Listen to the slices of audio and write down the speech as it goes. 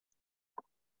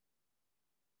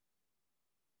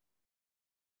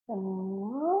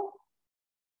So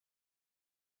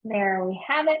there we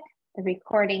have it. The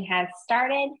recording has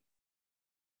started.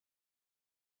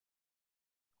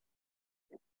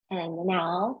 And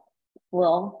now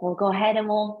we'll go ahead and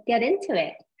we'll get into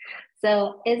it.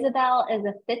 So Isabelle is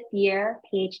a fifth-year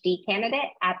PhD candidate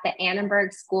at the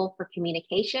Annenberg School for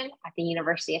Communication at the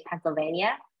University of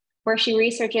Pennsylvania, where she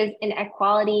researches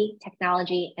inequality,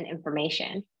 technology, and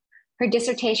information. Her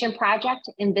dissertation project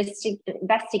investigates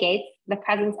the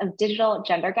presence of digital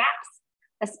gender gaps,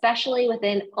 especially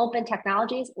within open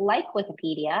technologies like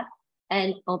Wikipedia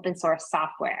and open source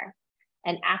software,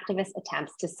 and activist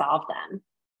attempts to solve them.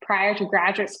 Prior to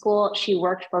graduate school, she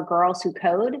worked for Girls Who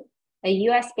Code, a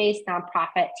US-based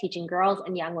nonprofit teaching girls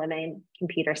and young women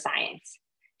computer science.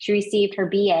 She received her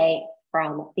BA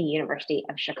from the University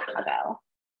of Chicago.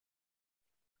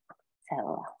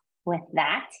 So with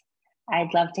that,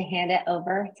 I'd love to hand it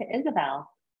over to Isabelle.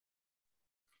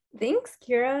 Thanks,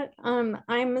 Kira.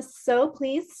 I'm so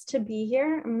pleased to be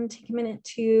here. I'm going to take a minute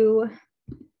to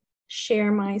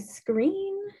share my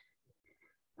screen.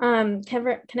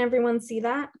 Can everyone see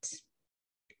that?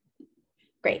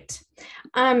 Great.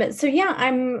 So yeah,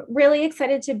 I'm really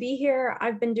excited to be here.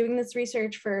 I've been doing this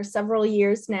research for several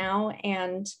years now,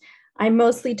 and I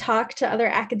mostly talk to other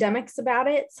academics about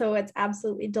it. So it's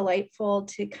absolutely delightful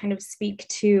to kind of speak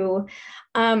to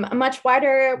a much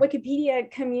wider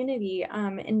Wikipedia community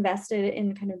invested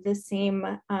in kind of the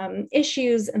same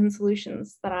issues and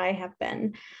solutions that I have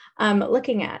been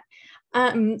looking at.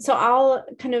 So I'll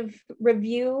kind of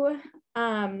review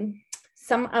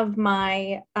some of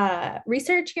my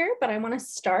research here, but I want to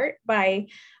start by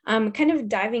kind of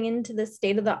diving into the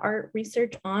state-of-the-art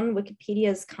research on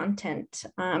Wikipedia's content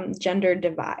gender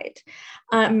divide.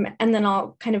 And then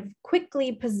I'll kind of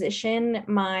quickly position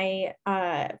my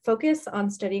focus on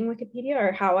studying Wikipedia,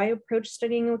 or how I approach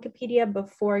studying Wikipedia,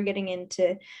 before getting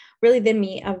into really the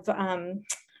meat of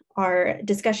our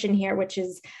discussion here, which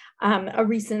is a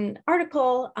recent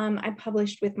article I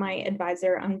published with my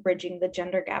advisor on bridging the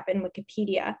gender gap in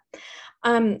Wikipedia.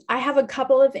 I have a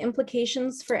couple of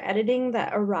implications for editing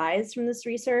that arise from this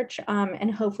research,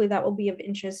 and hopefully that will be of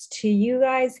interest to you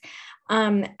guys,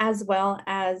 as well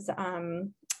as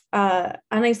a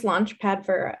nice launch pad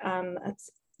for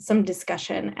some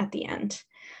discussion at the end.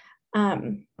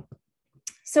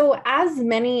 So as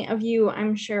many of you,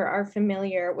 I'm sure, are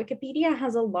familiar, Wikipedia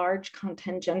has a large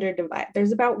content gender divide.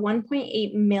 There's about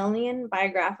 1.8 million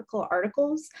biographical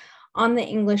articles on the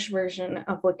English version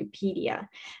of Wikipedia.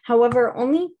 However,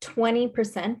 only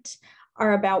 20%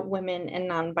 are about women and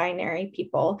non-binary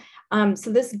people. So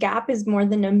this gap is more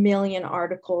than 1 million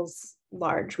articles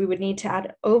large. We would need to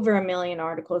add over 1 million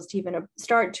articles to even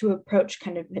start to approach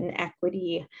kind of an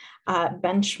equity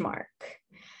benchmark.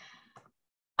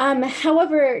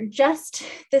 However, just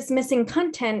this missing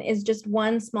content is just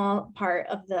one small part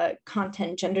of the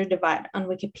content gender divide on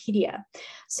Wikipedia.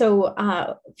 So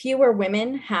fewer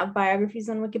women have biographies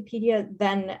on Wikipedia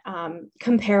than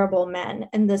comparable men.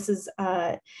 And this is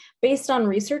based on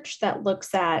research that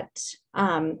looks at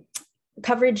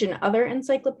coverage in other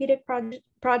encyclopedic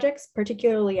projects,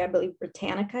 particularly, I believe,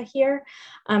 Britannica here.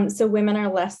 So women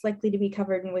are less likely to be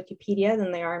covered in Wikipedia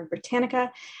than they are in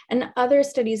Britannica. And other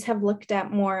studies have looked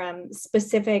at more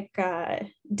specific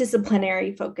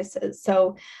disciplinary focuses.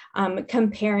 So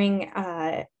comparing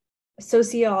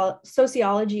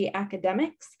sociology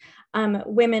academics,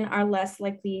 women are less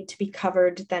likely to be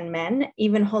covered than men,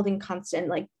 even holding constant,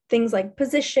 like things like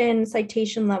position,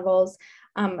 citation levels,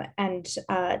 and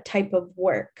type of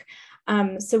work.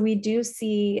 So we do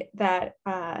see that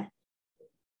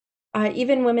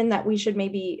even women that we should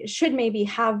maybe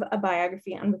have a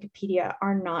biography on Wikipedia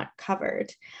are not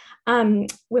covered.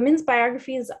 Women's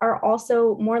biographies are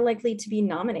also more likely to be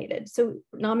nominated, so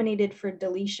nominated for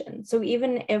deletion. So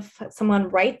even if someone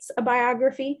writes a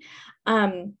biography,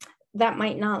 that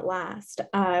might not last.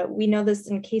 We know this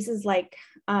in cases like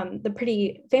the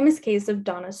pretty famous case of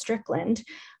Donna Strickland,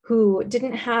 who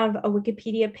didn't have a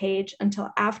Wikipedia page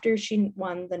until after she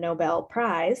won the Nobel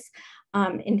Prize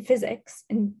in physics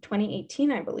in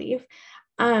 2018, I believe.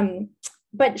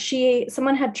 But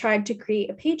someone had tried to create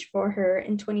a page for her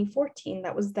in 2014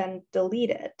 that was then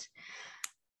deleted,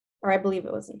 or I believe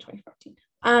it was in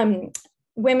 2014.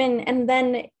 Women, and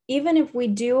then even if we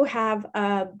do have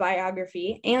a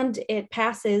biography and it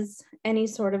passes any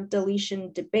sort of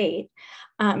deletion debate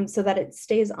so that it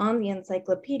stays on the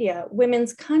encyclopedia,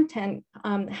 women's content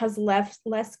has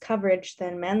less coverage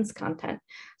than men's content.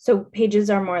 So pages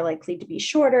are more likely to be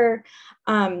shorter.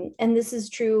 And this is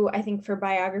true, I think, for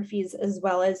biographies as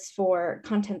well as for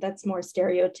content that's more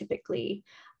stereotypically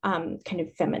kind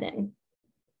of feminine.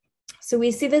 So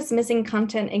we see this missing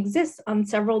content exists on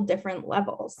several different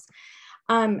levels.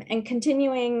 And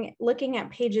continuing looking at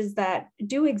pages that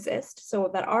do exist, so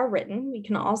that are written, we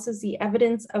can also see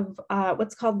evidence of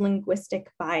what's called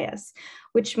linguistic bias,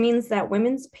 which means that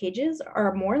women's pages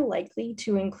are more likely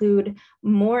to include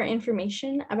more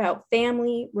information about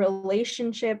family,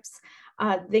 relationships,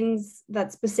 things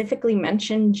that specifically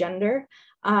mention gender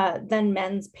than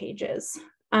men's pages.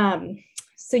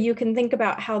 So you can think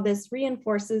about how this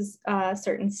reinforces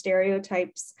certain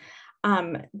stereotypes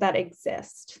that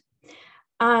exist.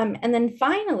 And then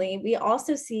finally, we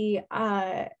also see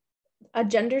a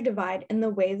gender divide in the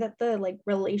way that the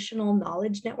relational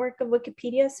knowledge network of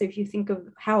Wikipedia. So if you think of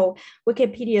how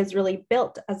Wikipedia is really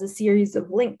built as a series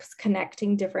of links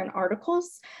connecting different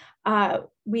articles,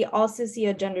 we also see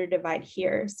a gender divide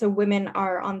here. So women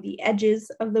are on the edges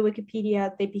of the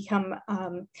Wikipedia. They become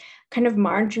kind of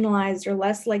marginalized or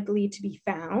less likely to be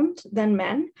found than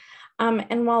men.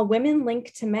 And while women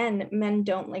link to men, men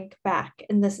don't link back.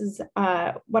 And this is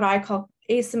what I call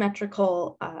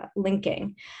asymmetrical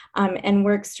linking, and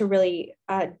works to really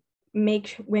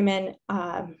make women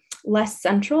less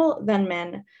central than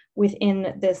men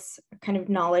within this kind of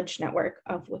knowledge network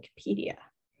of Wikipedia.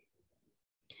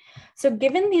 So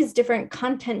given these different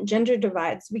content gender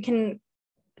divides, we can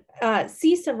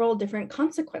see several different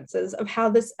consequences of how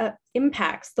this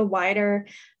impacts the wider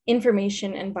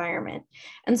information environment.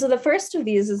 And so the first of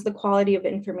these is the quality of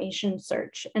information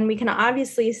search. And we can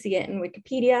obviously see it in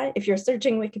Wikipedia. If you're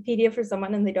searching Wikipedia for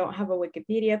someone and they don't have a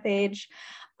Wikipedia page,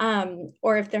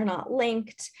 or if they're not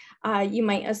linked, you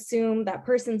might assume that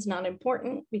person's not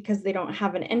important because they don't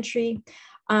have an entry,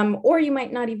 or you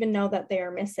might not even know that they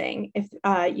are missing if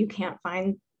you can't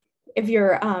find. If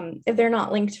they're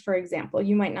not linked, for example,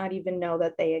 you might not even know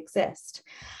that they exist.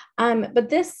 But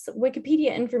this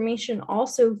Wikipedia information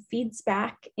also feeds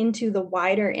back into the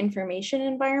wider information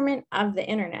environment of the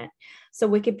internet. So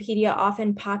Wikipedia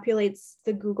often populates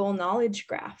the Google Knowledge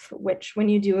Graph, which when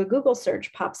you do a Google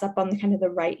search pops up on the kind of the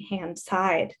right-hand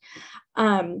side.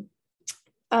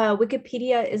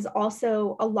 Wikipedia is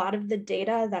also a lot of the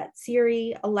data that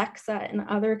Siri, Alexa, and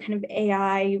other kind of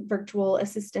AI virtual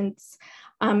assistants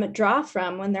draw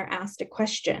from when they're asked a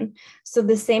question. So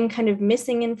the same kind of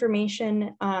missing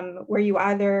information where you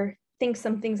either think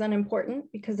something's unimportant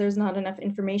because there's not enough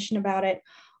information about it,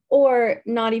 or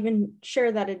not even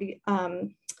sure that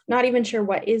not even sure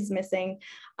what is missing,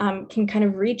 can kind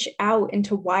of reach out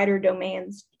into wider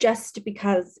domains just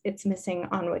because it's missing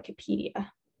on Wikipedia.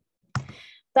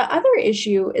 The other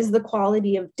issue is the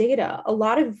quality of data. A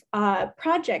lot of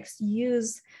projects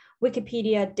use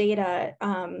Wikipedia data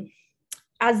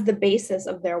as the basis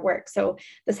of their work. So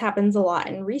this happens a lot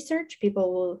in research.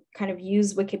 People will kind of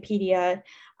use Wikipedia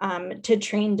to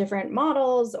train different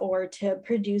models or to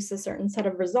produce a certain set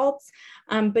of results,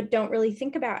 but don't really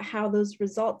think about how those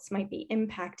results might be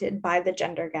impacted by the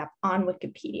gender gap on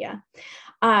Wikipedia.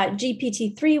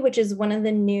 GPT-3, which is one of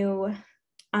the new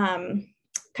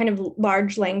kind of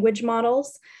large language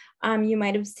models you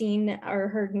might have seen or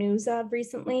heard news of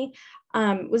recently,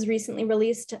 was recently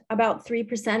released. About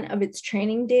 3% of its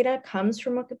training data comes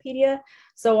from Wikipedia.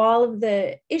 So all of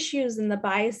the issues and the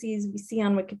biases we see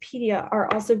on Wikipedia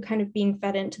are also kind of being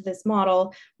fed into this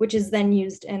model, which is then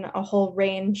used in a whole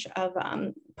range of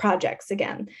projects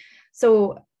again.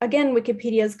 So again,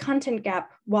 Wikipedia's content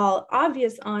gap, while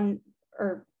obvious on,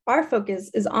 or our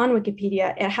focus is on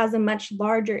Wikipedia, it has a much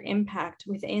larger impact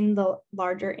within the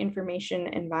larger information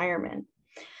environment.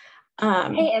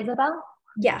 Hey, Isabel.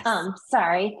 Yes.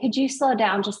 Sorry, could you slow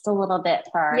down just a little bit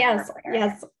for our Yes,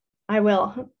 yes, I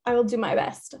will. I will do my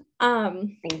best.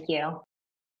 Thank you.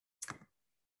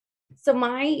 So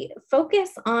my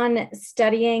focus on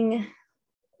studying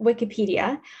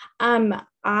Wikipedia,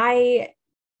 I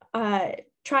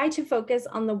try to focus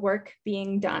on the work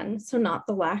being done, so not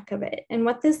the lack of it. And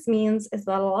what this means is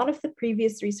that a lot of the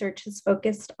previous research is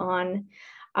focused on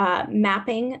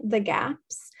mapping the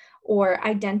gaps or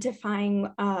identifying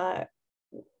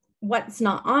what's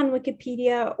not on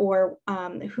Wikipedia or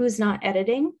who's not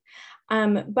editing.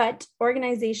 But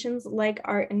organizations like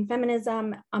Art and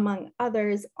Feminism, among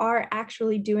others, are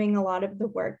actually doing a lot of the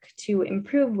work to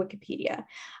improve Wikipedia.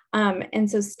 And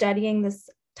so studying this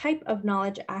type of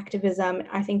knowledge activism,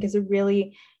 I think, is a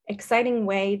really exciting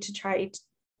way to try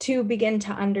to begin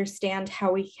to understand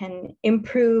how we can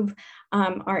improve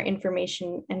our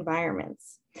information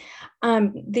environments.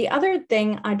 The other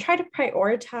thing I try to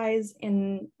prioritize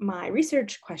in my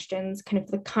research questions, kind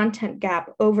of the content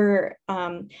gap over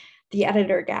the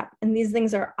editor gap. And these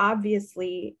things are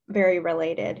obviously very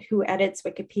related. Who edits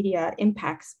Wikipedia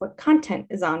impacts what content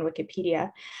is on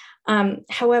Wikipedia.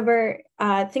 However,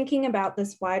 thinking about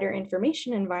this wider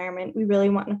information environment, we really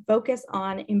want to focus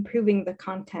on improving the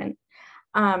content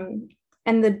and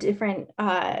the different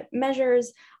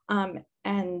measures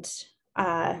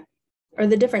or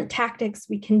the different tactics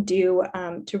we can do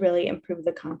to really improve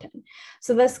the content.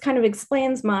 So this kind of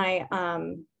explains my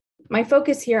my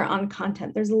focus here on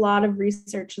content. There's a lot of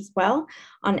research as well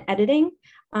on editing,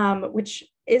 which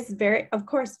is of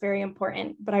course, very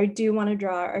important, but I do want to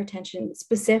draw our attention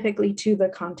specifically to the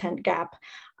content gap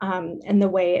and the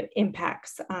way it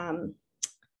impacts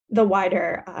the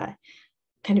wider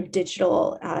kind of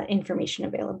digital information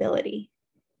availability.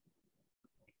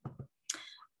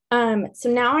 So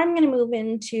now I'm going to move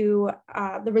into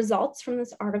the results from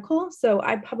this article. So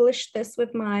I published this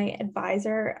with my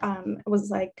advisor. It was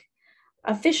like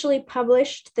officially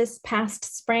published this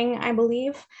past spring, I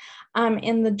believe,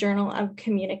 in the Journal of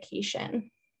Communication.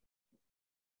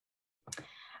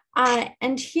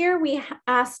 And here we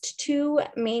asked two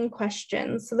main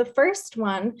questions. So the first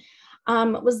one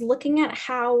was looking at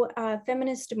how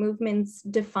feminist movements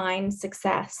define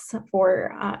success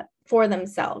for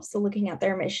themselves. So looking at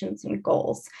their missions and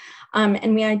goals.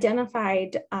 And we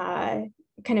identified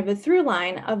kind of a through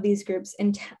line of these groups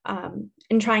in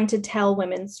trying to tell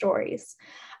women's stories.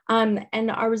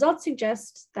 And our results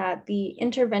suggest that the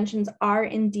interventions are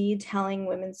indeed telling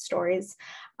women's stories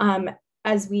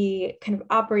as we kind of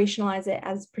operationalize it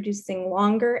as producing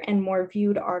longer and more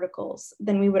viewed articles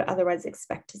than we would otherwise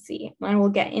expect to see. And we'll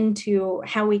get into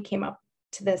how we came up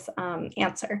to this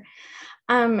answer.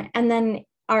 And then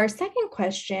our second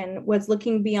question was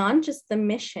looking beyond just the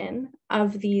mission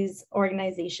of these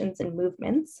organizations and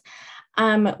movements.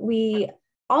 We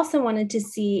also wanted to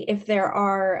see if there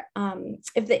are,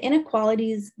 if the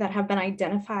inequalities that have been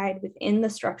identified within the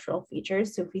structural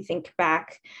features, so if we think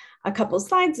back a couple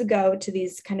slides ago to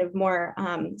these kind of more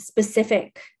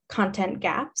specific content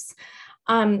gaps,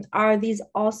 are these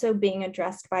also being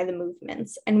addressed by the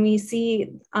movements? And we see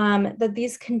that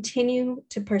these continue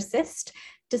to persist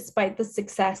despite the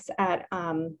success at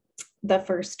the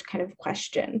first kind of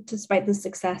question, despite the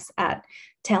success at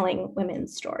telling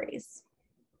women's stories.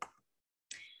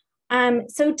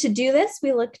 So to do this,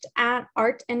 we looked at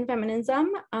Art and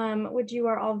Feminism, which you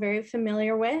are all very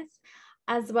familiar with,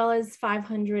 as well as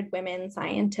 500 Women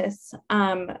Scientists,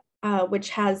 which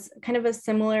has kind of a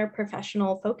similar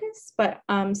professional focus, but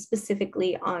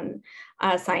specifically on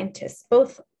scientists.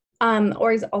 Both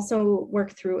orgs also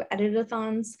work through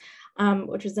edit-a-thons,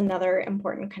 which is another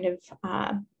important kind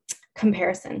of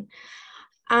comparison.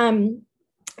 And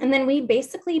then we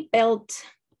basically built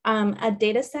a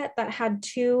data set that had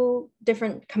two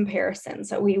different comparisons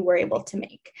that we were able to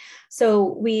make. So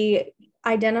we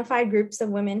identified groups of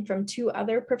women from two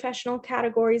other professional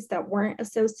categories that weren't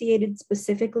associated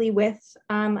specifically with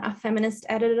a feminist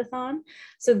edit-a-thon.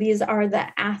 So these are the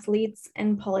athletes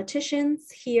and politicians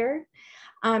here.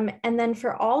 And then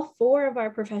for all four of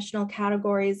our professional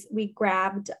categories, we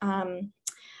grabbed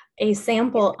a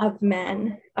sample of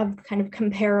men, of kind of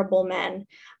comparable men,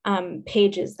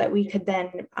 pages that we could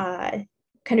then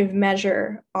kind of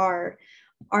measure our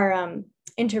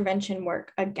intervention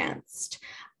work against.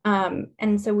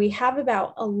 And so we have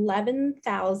about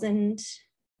 11,000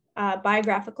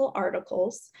 biographical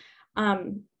articles,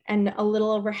 and a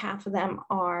little over half of them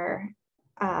are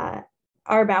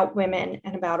about women,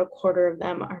 and about a quarter of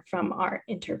them are from our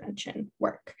intervention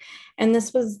work. And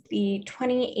this was the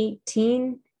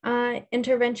 2018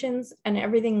 interventions, and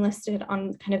everything listed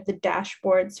on kind of the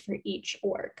dashboards for each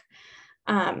org,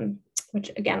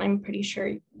 which again, I'm pretty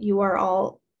sure you are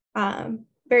all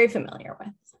very familiar with.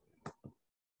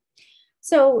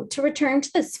 So to return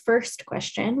to this first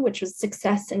question, which was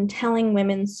success in telling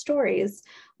women's stories,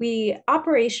 we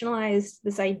operationalized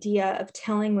this idea of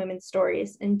telling women's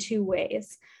stories in two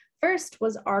ways. First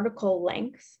was article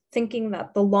length, thinking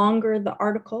that the longer the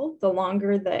article, the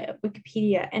longer the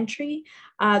Wikipedia entry,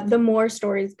 the more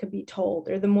stories could be told,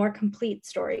 or the more complete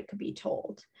story could be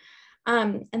told.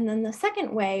 And then the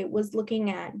second way was looking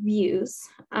at views.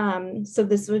 So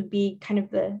this would be kind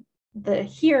of the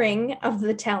hearing of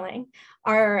the telling.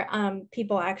 Are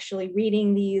people actually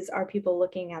reading these? Are people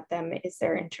looking at them? Is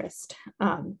there interest?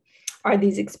 Are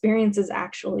these experiences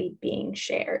actually being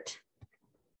shared?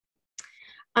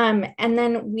 And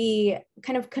then we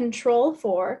kind of control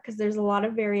for, because there's a lot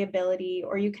of variability,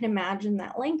 or you can imagine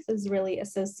that length is really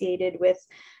associated with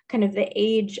kind of the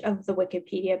age of the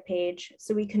Wikipedia page.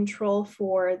 So we control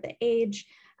for the age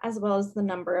as well as the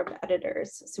number of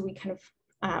editors. So we kind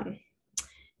of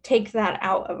take that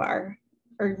out of our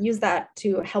or use that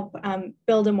to help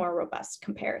build a more robust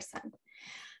comparison.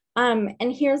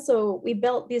 And here, so we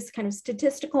built these kind of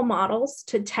statistical models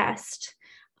to test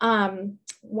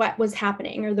what was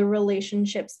happening or the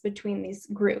relationships between these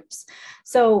groups.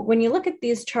 So when you look at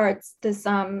these charts, this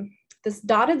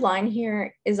dotted line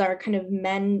here is our kind of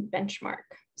men benchmark.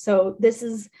 So this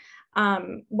is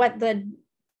what the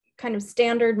kind of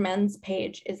standard men's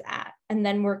page is at. And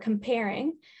then we're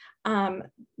comparing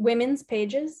women's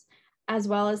pages as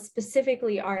well as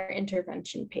specifically our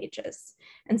intervention pages.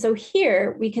 And so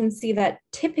here we can see that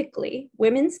typically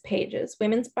women's pages,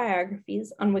 women's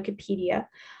biographies on Wikipedia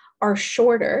are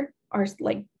shorter, are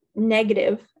like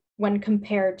negative when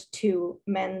compared to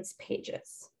men's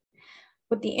pages.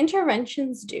 What the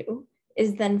interventions do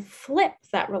is then flip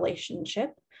that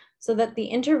relationship so that the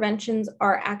interventions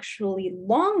are actually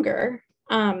longer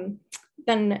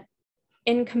than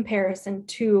in comparison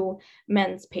to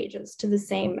men's pages, to the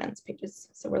same men's pages.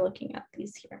 So we're looking at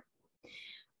these here.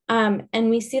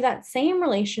 And we see that same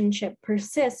relationship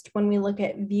persist when we look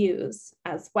at views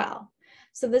as well.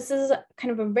 So this is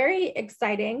kind of a very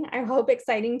exciting, I hope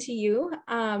exciting to you,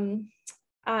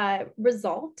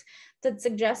 result that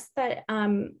suggests that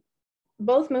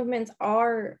both movements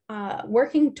are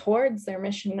working towards their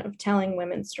mission of telling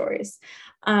women's stories.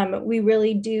 We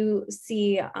really do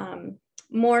see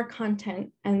more content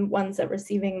and ones that are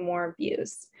receiving more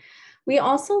views. We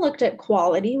also looked at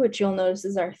quality, which you'll notice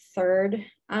is our third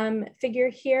figure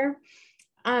here.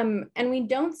 And we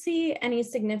don't see any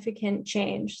significant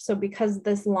change. So because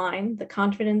this line, the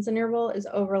confidence interval, is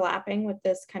overlapping with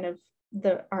this kind of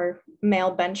our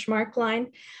male benchmark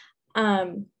line,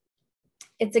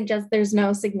 it suggests there's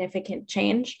no significant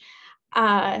change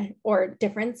or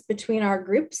difference between our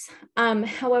groups.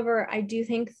 However, I do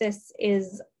think this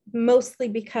is mostly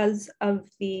because of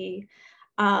the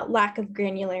lack of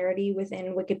granularity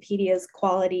within Wikipedia's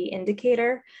quality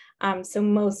indicator. So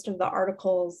most of the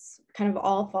articles kind of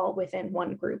all fall within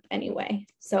one group anyway.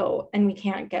 So, and we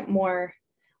didn't get more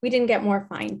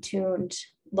fine-tuned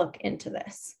look into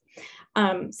this.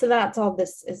 So that's all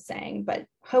this is saying, but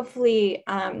hopefully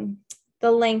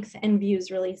the length and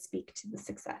views really speak to the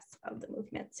success of the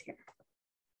movements here.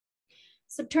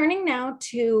 So turning now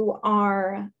to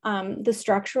our the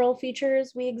structural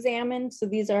features we examined. So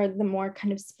these are the more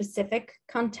kind of specific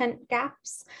content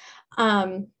gaps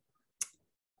that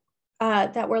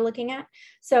we're looking at.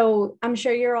 So I'm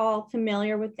sure you're all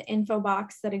familiar with the info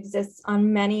box that exists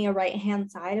on many a right-hand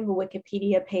side of a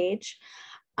Wikipedia page.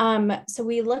 So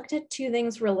we looked at two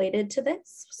things related to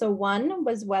this. So one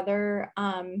was whether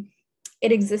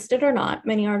it existed or not.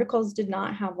 Many articles did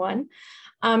not have one.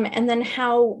 And then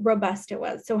how robust it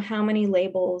was. So how many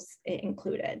labels it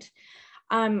included.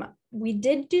 We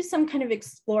did do some kind of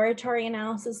exploratory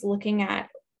analysis looking at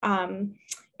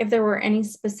if there were any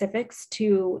specifics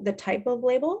to the type of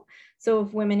label. So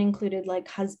if women included like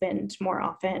husband more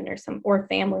often or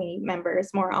family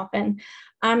members more often,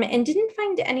 and didn't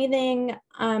find anything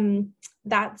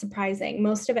that surprising.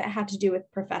 Most of it had to do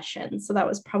with profession. So that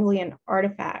was probably an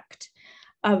artifact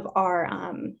of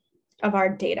our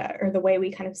data or the way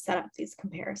we kind of set up these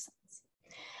comparisons.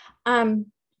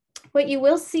 What you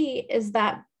will see is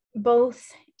that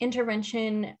both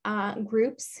intervention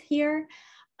groups here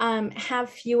have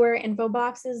fewer info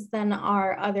boxes than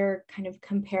our other kind of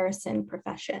comparison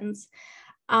professions.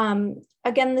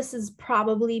 Again, this is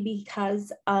probably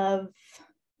because of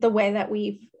the way that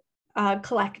we've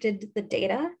collected the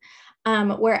data,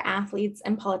 where athletes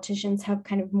and politicians have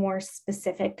kind of more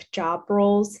specific job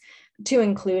roles to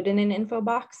include in an info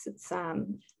box. It's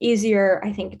easier,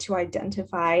 I think, to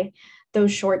identify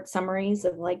those short summaries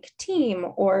of like team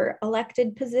or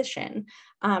elected position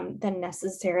than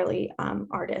necessarily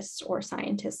artists or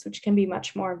scientists, which can be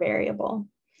much more variable.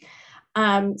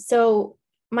 So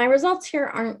my results here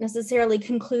aren't necessarily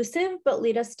conclusive, but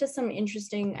lead us to some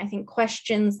interesting, I think,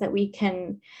 questions that we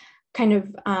can kind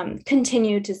of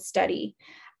continue to study.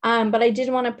 But I did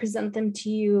want to present them to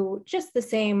you just the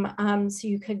same so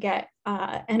you could get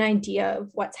an idea of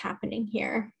what's happening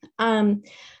here.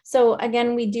 So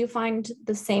again, we do find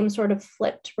the same sort of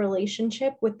flipped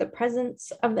relationship with the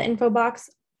presence of the info box,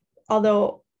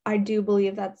 although I do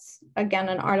believe that's, again,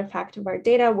 an artifact of our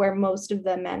data where most of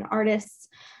the men artists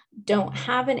don't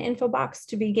have an info box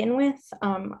to begin with.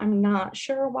 I'm not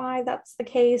sure why that's the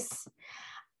case.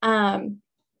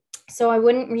 So I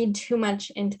wouldn't read too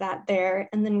much into that there.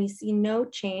 And then we see no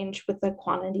change with the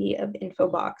quantity of info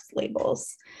box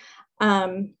labels.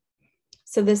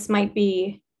 So this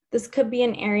could be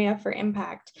an area for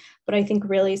impact, but I think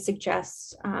really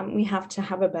suggests we have to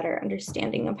have a better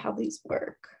understanding of how these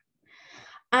work.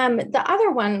 The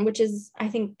other one, which is, I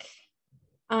think,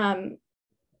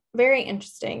 very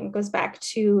interesting. It goes back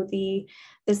to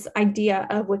this idea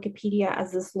of Wikipedia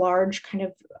as this large kind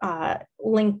of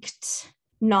linked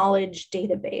knowledge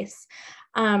database.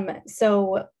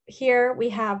 So here we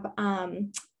have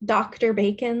Dr.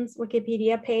 Bacon's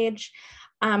Wikipedia page,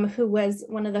 who was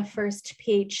one of the first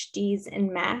PhDs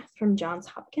in math from Johns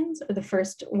Hopkins, or the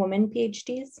first woman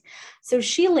PhDs. So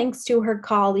she links to her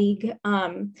colleague,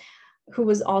 who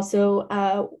was also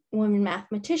a woman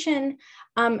mathematician,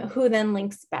 who then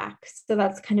links back. So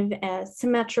that's kind of a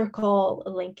symmetrical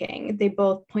linking. They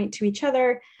both point to each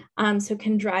other, so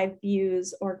can drive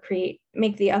views or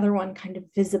make the other one kind of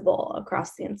visible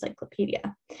across the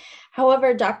encyclopedia.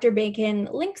 However, Dr. Bacon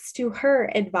links to her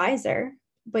advisor,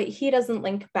 but he doesn't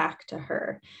link back to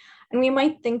her. And we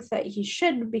might think that he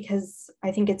should, because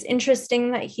I think it's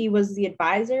interesting that he was the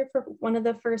advisor for one of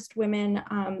the first women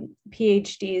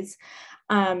PhDs,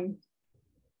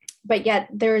 but yet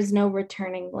there is no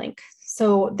returning link.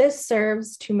 So this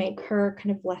serves to make her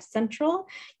kind of less central.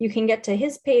 You can get to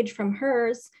his page from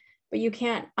hers, but you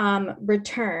can't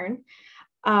return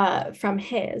from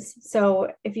his.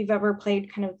 So if you've ever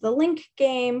played kind of the link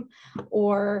game,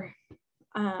 or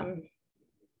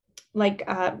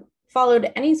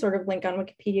followed any sort of link on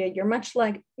Wikipedia, you're much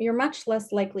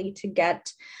less likely to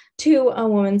get to a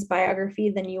woman's biography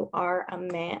than you are a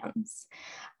man's.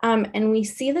 And we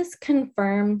see this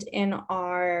confirmed in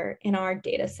our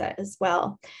data set as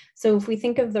well. So if we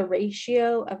think of the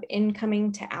ratio of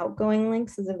incoming to outgoing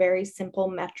links as a very simple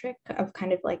metric of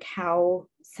kind of like how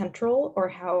central or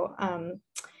how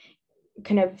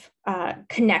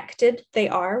connected they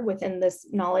are within this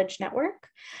knowledge network,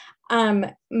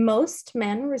 most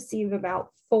men receive about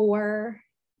 4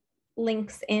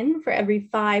 links in for every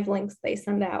 5 links they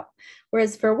send out.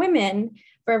 Whereas for women,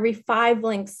 for every 5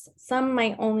 links, some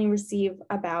might only receive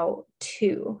about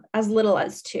 2, as little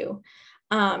as 2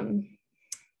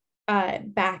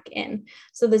 back in.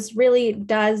 So this really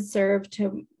does serve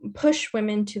to push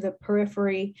women to the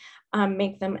periphery,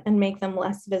 make them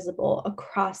less visible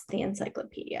across the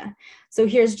encyclopedia. So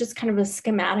here's just kind of a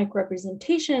schematic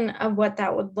representation of what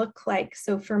that would look like.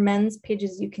 So for men's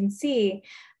pages, you can see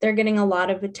they're getting a lot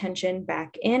of attention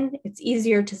back in. It's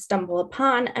easier to stumble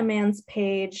upon a man's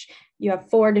page. You have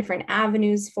 4 different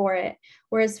avenues for it,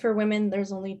 whereas for women,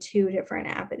 there's only 2 different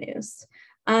avenues.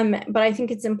 But I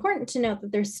think it's important to note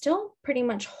that they're still pretty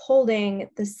much holding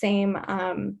the same,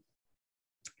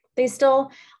 they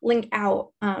still link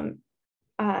out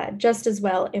just as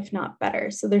well, if not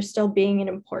better. So they're still being an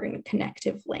important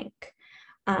connective link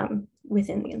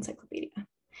within the encyclopedia.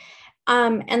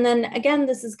 And then again,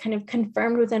 this is kind of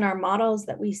confirmed within our models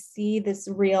that we see this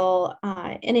real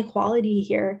inequality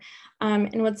here.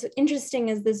 And what's interesting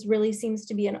is this really seems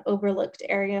to be an overlooked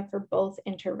area for both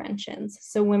interventions.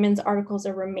 So women's articles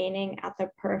are remaining at the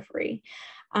periphery.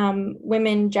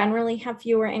 Women generally have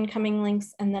fewer incoming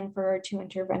links, and then for our 2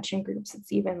 intervention groups,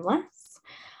 it's even less.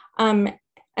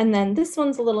 And then this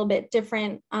one's a little bit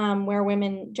different, where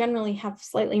women generally have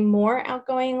slightly more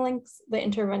outgoing links, the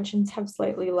interventions have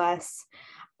slightly less,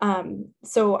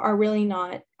 so are really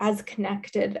not as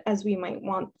connected as we might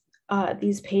want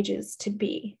these pages to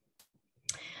be.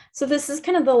 So this is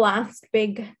kind of the last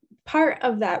big part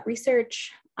of that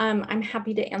research. I'm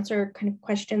happy to answer kind of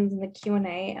questions in the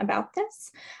Q&A about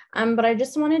this, but I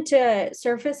just wanted to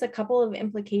surface a couple of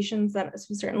implications that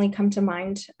certainly come to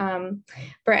mind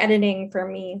for editing for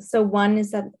me. So one is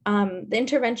that the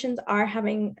interventions are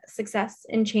having success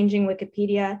in changing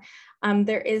Wikipedia.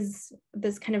 There is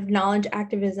this kind of knowledge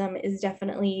activism is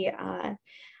definitely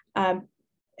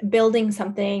building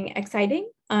something exciting,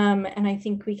 and I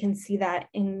think we can see that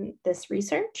in this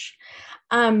research.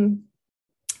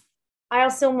 I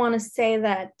also want to say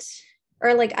that,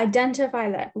 or like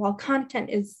identify that while content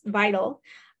is vital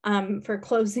for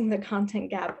closing the content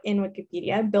gap in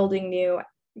Wikipedia, building new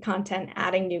content,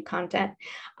 adding new content,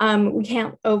 we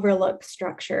can't overlook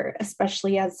structure,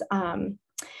 especially as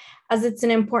it's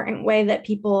an important way that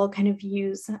people kind of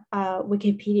use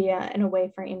Wikipedia in a way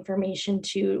for information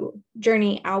to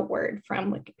journey outward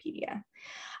from Wikipedia.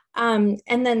 And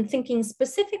then thinking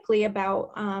specifically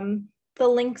about the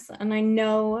links, and I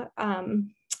know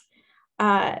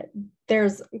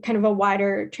there's kind of a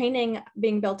wider training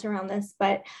being built around this,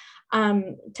 but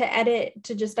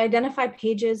to just identify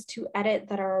pages to edit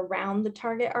that are around the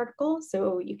target article.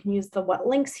 So you can use the what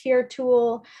links here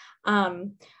tool,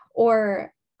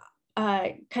 or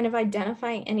kind of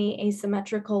identify any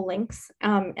asymmetrical links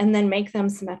and then make them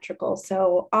symmetrical.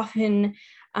 So often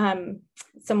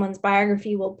someone's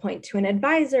biography will point to an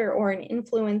advisor or an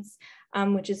influence,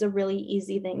 which is a really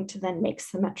easy thing to then make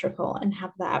symmetrical and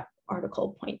have that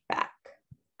article point back.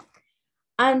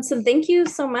 So thank you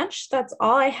so much. That's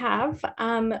all I have.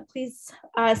 Please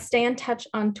stay in touch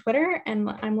on Twitter, and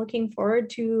I'm looking forward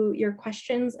to your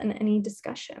questions and any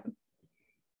discussion.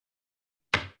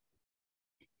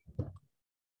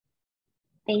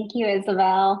 Thank you,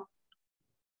 Isabelle.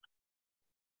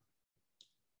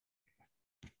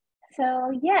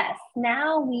 So yes,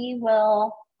 now we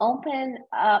will open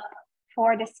up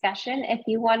for discussion. If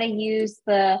you want to use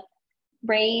the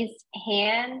raised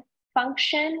hand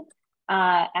function,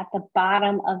 at the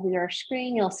bottom of your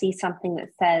screen, you'll see something that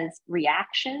says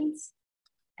reactions.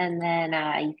 And then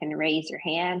you can raise your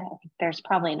hand. I think there's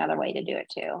probably another way to do it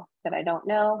too that I don't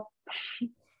know.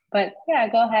 But yeah,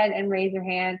 go ahead and raise your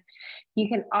hand. You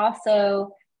can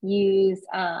also use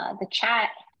the chat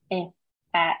if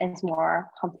that is more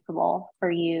comfortable for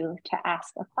you to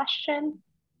ask a question.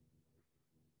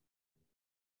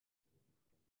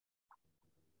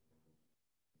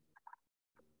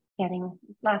 Getting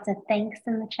lots of thanks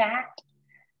in the chat.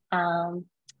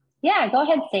 Yeah, go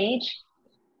ahead, Sage.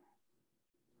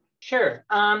 Sure.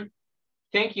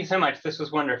 Thank you so much. This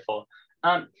was wonderful.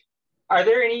 Are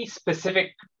there any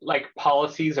specific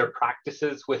policies or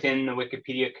practices within the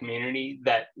Wikipedia community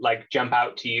that jump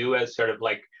out to you as sort of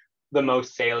the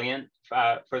most salient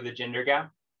for the gender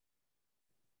gap?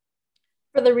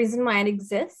 For the reason why it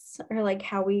exists, or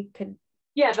how we could?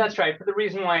 Yeah, that's right. For the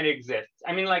reason why it exists.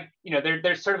 I mean,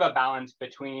 there's sort of a balance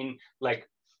between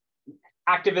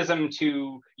activism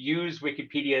to use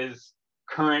Wikipedia's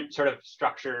current sort of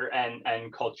structure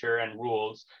and culture and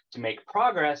rules to make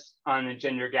progress on the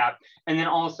gender gap, and then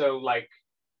also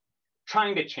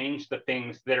trying to change the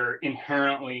things that are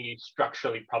inherently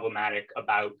structurally problematic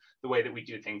about the way that we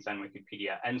do things on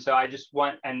Wikipedia. And so I just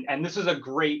want, and this is a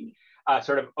great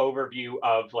sort of overview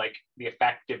of the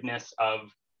effectiveness of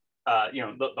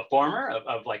the former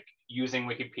of using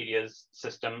Wikipedia's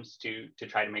systems to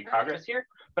try to make progress here.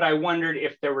 But I wondered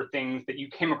if there were things that you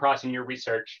came across in your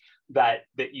research that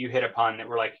you hit upon that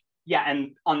were yeah,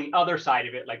 and on the other side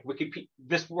of it, Wikipedia,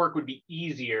 this work would be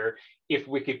easier if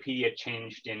Wikipedia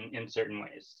changed in certain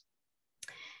ways.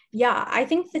 Yeah, I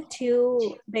think the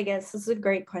two biggest, this is a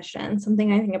great question,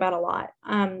 something I think about a lot.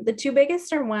 The two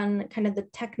biggest are one, kind of the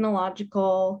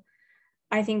technological,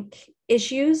 I think,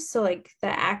 issues. So the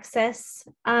access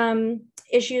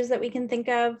issues that we can think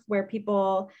of where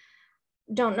people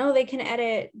don't know they can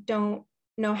edit, don't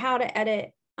know how to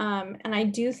edit. And I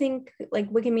do think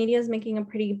Wikimedia is making a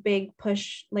pretty big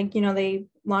push. They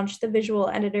launched the visual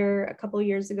editor a couple of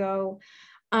years ago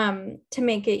to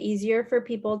make it easier for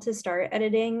people to start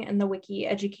editing. And the Wiki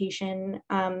Education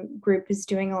group is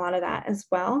doing a lot of that as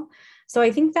well. So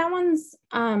I think that one's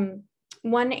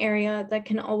one area that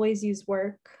can always use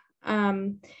work,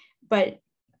 but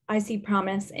I see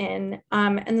promise in.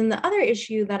 And then the other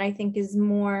issue that I think is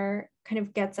more kind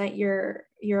of gets at your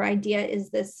idea is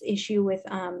this issue with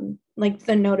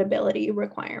the notability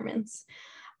requirements.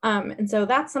 And so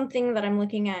that's something that I'm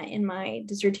looking at in my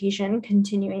dissertation,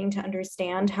 continuing to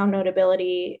understand how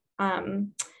notability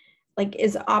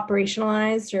is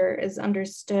operationalized or is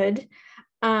understood,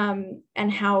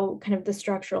 and how kind of the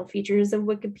structural features of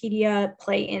Wikipedia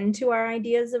play into our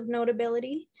ideas of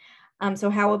notability. So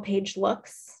how a page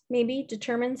looks maybe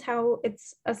determines how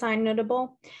it's assigned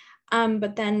notable.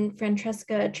 But then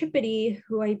Francesca Tripodi,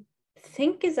 who I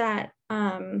think is at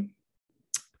the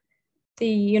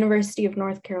University of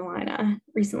North Carolina,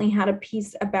 recently had a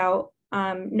piece about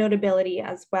notability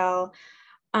as well,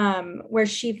 where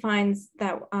she finds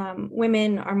that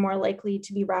women are more likely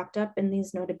to be wrapped up in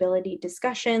these notability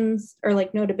discussions, or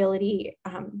the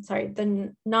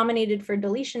nominated for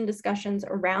deletion discussions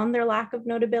around their lack of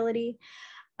notability.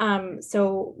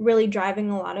 So really driving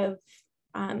a lot of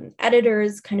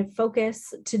editors kind of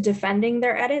focus to defending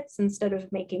their edits instead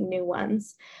of making new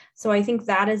ones. So I think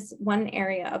that is one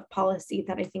area of policy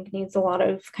that I think needs a lot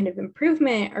of kind of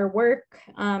improvement or work,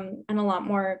 and a lot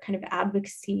more kind of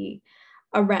advocacy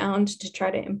around to try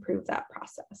to improve that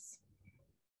process.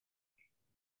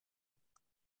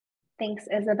 Thanks,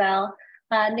 Isabelle.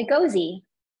 Ngozi.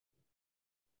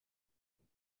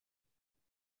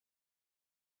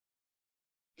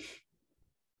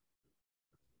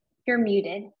 You're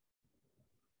muted.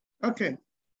 Okay,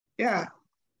 yeah.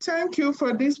 Thank you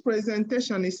for this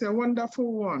presentation. It's a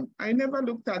wonderful one. I never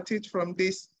looked at it from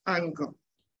this angle.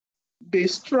 The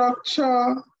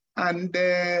structure and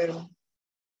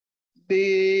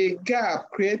the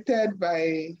gap created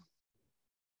by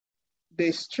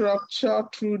the structure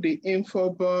through the info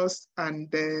bus and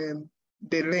the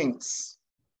links.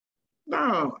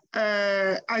 Now,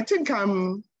 I think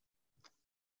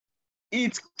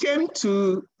it came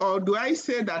to, or do I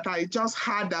say that I just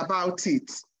heard about it?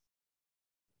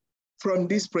 from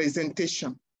this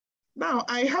presentation. Now,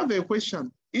 I have a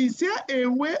question. Is there a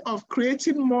way of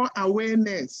creating more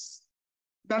awareness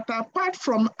that apart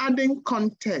from adding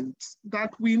content,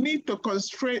 that we need to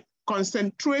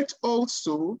concentrate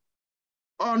also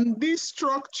on these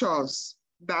structures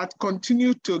that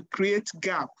continue to create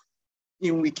gap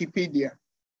in Wikipedia?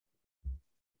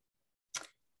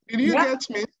 Did you get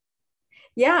me?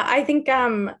 Yeah, I think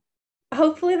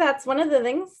hopefully that's one of the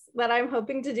things that I'm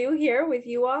hoping to do here with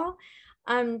you all,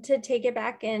 to take it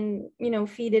back and, you know,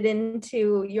 feed it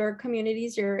into your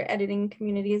communities, your editing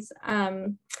communities.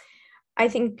 I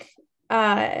think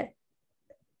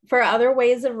for other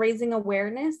ways of raising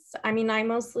awareness, I mean, I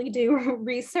mostly do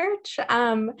research,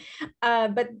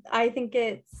 but I think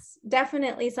it's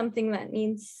definitely something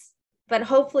that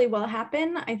hopefully will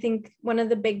happen. I think one of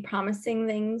the big promising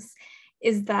things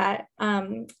is that,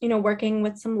 you know, working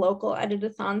with some local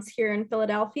edit-a-thons here in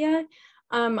Philadelphia,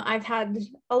 I've had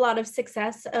a lot of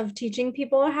success of teaching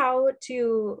people how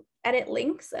to edit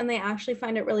links, and they actually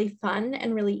find it really fun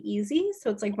and really easy.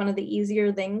 So it's like one of the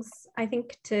easier things, I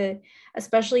think, to,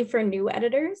 especially for new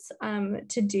editors,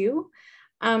 to do.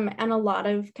 And a lot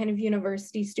of kind of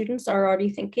university students are already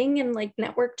thinking in like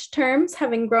networked terms,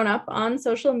 having grown up on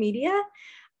social media.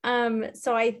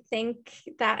 So I think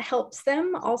that helps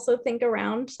them also think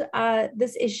around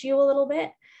this issue a little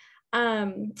bit.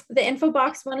 The info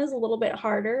box one is a little bit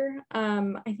harder,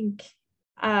 I think,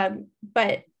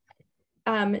 but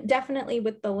definitely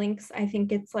with the links, I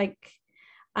think it's like,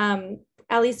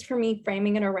 at least for me,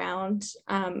 framing it around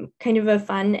kind of a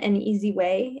fun and easy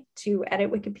way to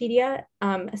edit Wikipedia,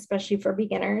 especially for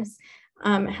beginners,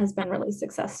 has been really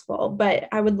successful. But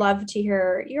I would love to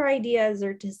hear your ideas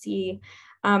or to see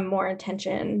more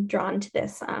attention drawn to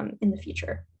this in the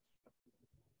future.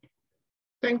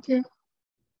 Thank you.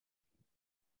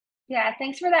 Yeah,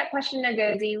 thanks for that question,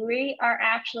 Ngozi. We are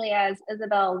actually, as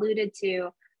Isabelle alluded to,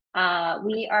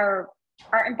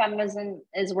 Art and Feminism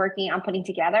is working on putting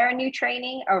together a new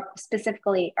training, or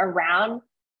specifically around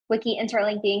wiki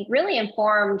interlinking, really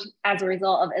informed as a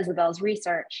result of Isabelle's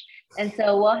research. And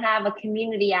so we'll have a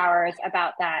community hours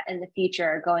about that in the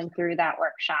future, going through that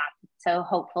workshop. So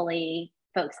hopefully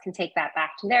folks can take that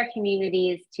back to their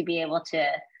communities to be able to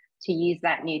use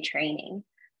that new training.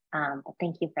 But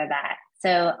thank you for that.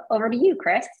 So over to you,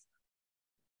 Chris.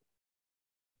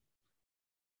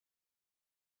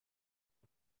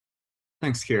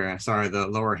 Thanks, Kira. Sorry, the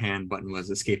lower hand button was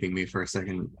escaping me for a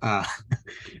second.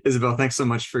 Isabelle, thanks so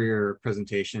much for your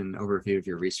presentation, overview of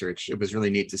your research. It was really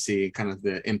neat to see kind of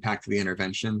the impact of the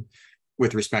intervention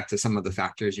with respect to some of the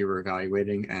factors you were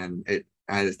evaluating. And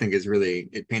I think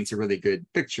it paints a really good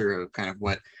picture of kind of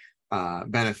what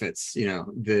benefits, you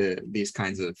know, these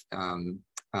kinds of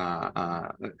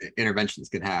interventions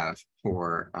can have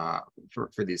for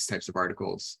these types of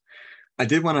articles. I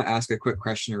did want to ask a quick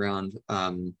question around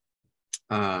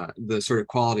the sort of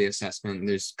quality assessment.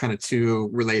 There's kind of two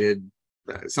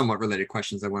somewhat related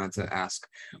questions I wanted to ask.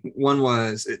 One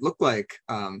was, it looked like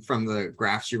from the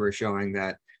graphs you were showing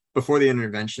that before the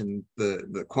intervention,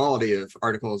 the quality of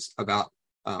articles about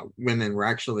women were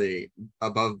actually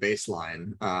above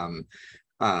baseline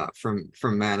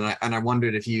from men. And I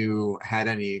wondered if you had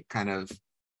any kind of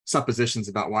suppositions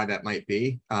about why that might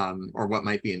be, or what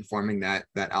might be informing that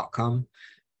outcome.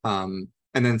 And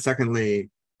then secondly,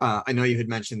 I know you had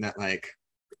mentioned that like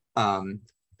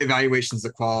evaluations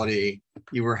of quality,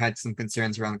 you had some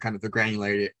concerns around kind of the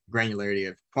granularity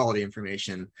of quality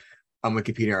information on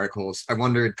Wikipedia articles. I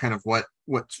wondered kind of what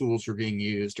tools were being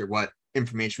used, or what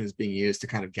information was being used to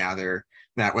kind of gather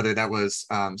that, whether that was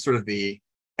sort of the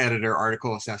editor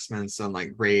article assessments on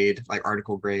like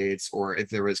article grades, or if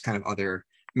there was kind of other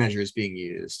measures being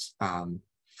used.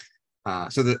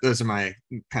 So those are my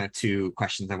kind of two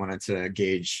questions I wanted to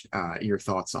gauge your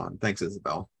thoughts on. Thanks,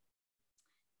 Isabelle.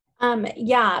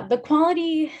 Yeah, the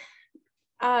quality,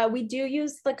 we do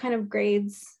use the kind of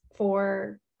grades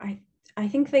for, I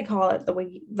think they call it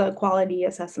the quality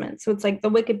assessment. So it's like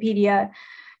the Wikipedia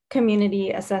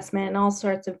community assessment, and all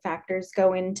sorts of factors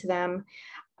go into them.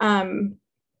 But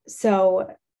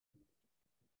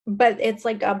it's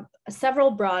like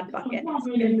several broad buckets.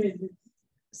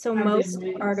 So most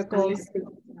articles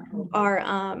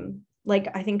are like,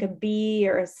 I think a B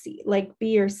or a C, like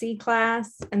B or C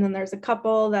class. And then there's a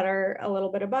couple that are a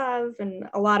little bit above, and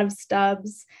a lot of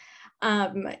stubs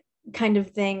kind of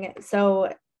thing.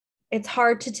 So it's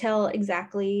hard to tell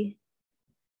exactly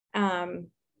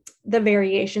the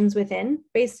variations within,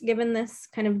 given this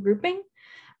kind of grouping.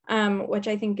 which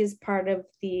I think is part of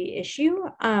the issue.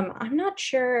 I'm not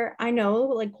sure. I know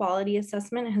like quality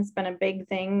assessment has been a big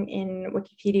thing in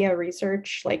Wikipedia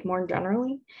research, like more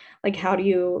generally, like how do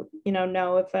you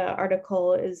know if an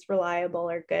article is reliable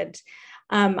or good.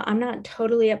 I'm not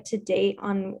totally up to date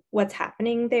on what's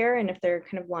happening there and if they're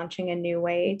kind of launching a new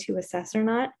way to assess or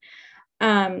not.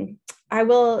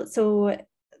 So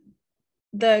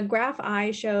the graph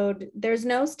I showed, there's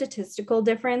no statistical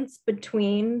difference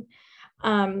between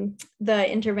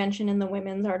the intervention in the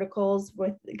women's articles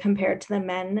compared to the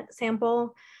men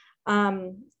sample.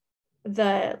 I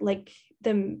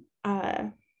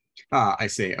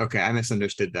see. Okay, I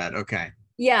misunderstood that. Okay.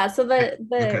 Yeah, so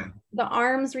okay. The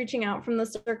arms reaching out from the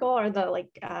circle are the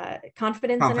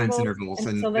confidence intervals,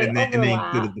 and so they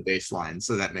included the baseline,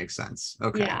 so that makes sense.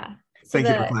 Okay. Yeah. So Thank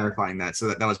you for clarifying that. So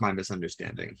that was my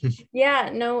misunderstanding. Yeah,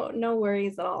 no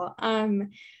worries at all.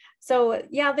 So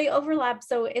yeah, they overlap.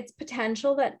 So it's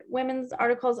potential that women's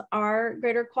articles are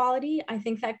greater quality. I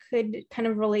think that could kind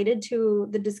of related to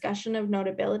the discussion of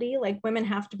notability. Like women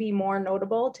have to be more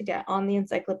notable to get on the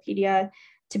encyclopedia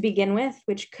to begin with,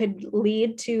 which could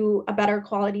lead to a better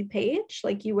quality page.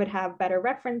 Like you would have better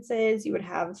references, you would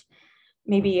have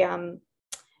maybe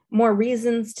more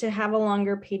reasons to have a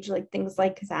longer page, like things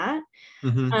like that,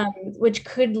 which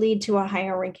could lead to a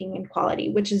higher ranking in quality,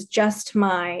 which is just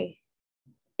my,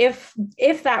 if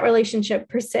that relationship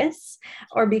persists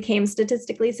or became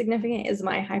statistically significant, is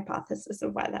my hypothesis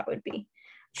of why that would be.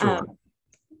 Sure.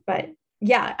 But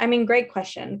yeah, I mean, great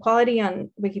question. Quality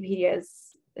on Wikipedia is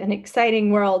an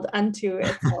exciting world unto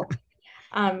itself.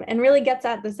 And really gets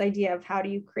at this idea of how do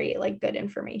you create like good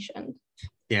information.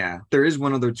 Yeah, there is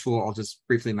one other tool I'll just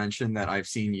briefly mention that I've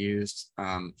seen used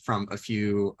from a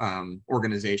few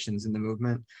organizations in the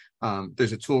movement.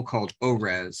 There's a tool called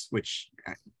ORES, which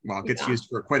gets used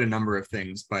for quite a number of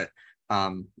things, but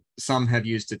some have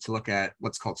used it to look at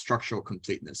what's called structural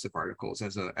completeness of articles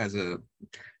as an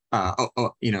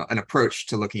approach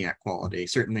to looking at quality.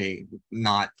 Certainly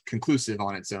not conclusive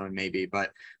on its own, maybe,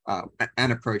 but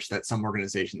an approach that some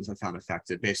organizations have found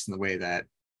effective based on the way that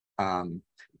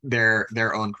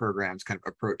their own programs kind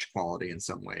of approach quality in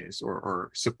some ways, or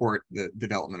support the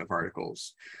development of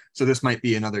articles. So this might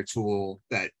be another tool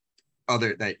that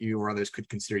you or others could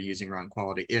consider using around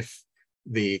quality if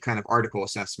the kind of article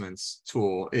assessments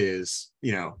tool is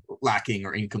lacking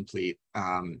or incomplete,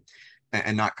 and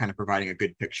not kind of providing a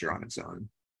good picture on its own.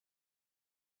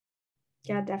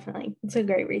 Yeah, definitely. It's a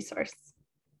great resource.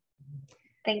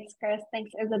 Thanks, Chris.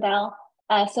 Thanks, Isabelle.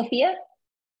 Sophia?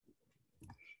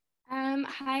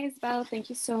 Hi, Isabelle. Thank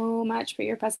you so much for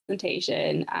your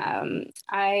presentation.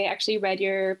 I actually read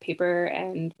your paper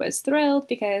and was thrilled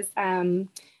because I'm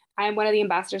one of the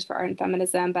ambassadors for Art and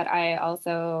Feminism, but I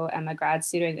also am a grad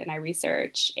student and I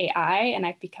research AI, and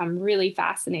I've become really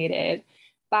fascinated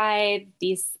by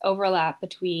these overlap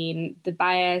between the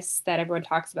bias that everyone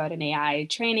talks about in AI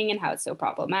training and how it's so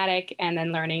problematic, and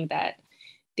then learning that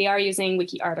they are using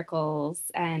wiki articles.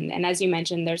 And as you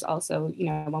mentioned, there's also,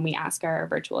 when we ask our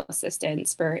virtual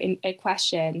assistants for a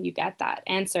question, you get that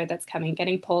answer that's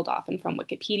getting pulled often from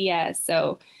Wikipedia.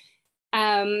 So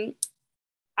I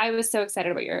was so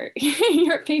excited about your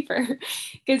your paper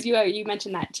because you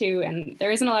mentioned that too. And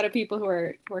there isn't a lot of people who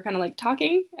are kind of like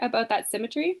talking about that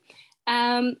symmetry.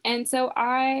 And so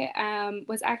I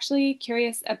was actually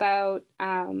curious about,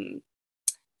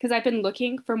 because I've been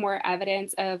looking for more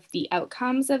evidence of the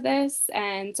outcomes of this.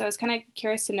 And so I was kind of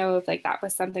curious to know if that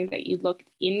was something that you looked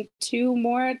into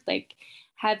more.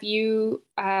 Have you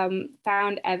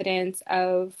found evidence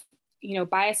of,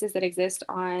 biases that exist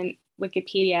on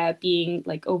Wikipedia being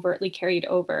overtly carried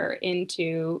over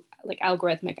into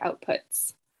algorithmic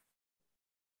outputs?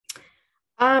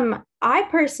 I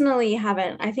personally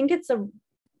haven't. I think it's a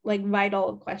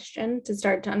vital question to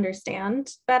start to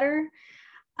understand better.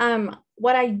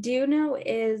 What I do know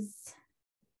is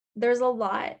there's a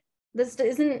lot. This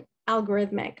isn't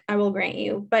algorithmic, I will grant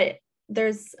you, but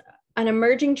there's an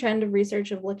emerging trend of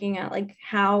research of looking at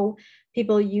how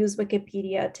people use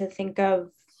Wikipedia to think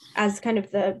of as kind of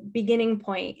the beginning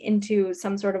point into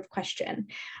some sort of question,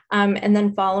 and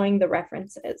then following the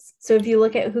references. So if you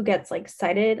look at who gets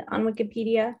cited on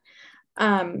Wikipedia,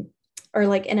 or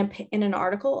in an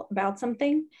article about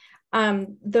something,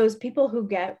 those people who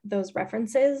get those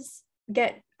references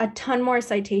get a ton more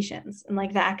citations in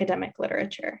the academic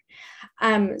literature.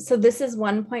 So this is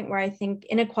one point where I think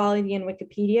inequality in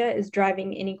Wikipedia is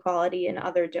driving inequality in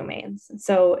other domains.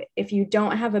 So if you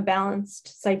don't have a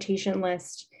balanced citation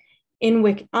list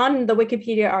on the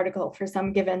Wikipedia article for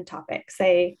some given topic,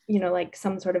 say,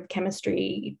 some sort of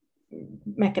chemistry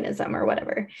mechanism or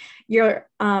whatever, you're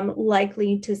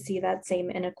likely to see that same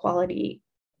inequality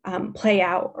play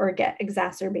out or get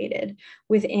exacerbated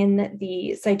within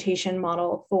the citation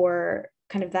model for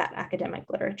kind of that academic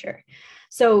literature.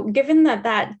 So given that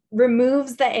that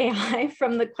removes the AI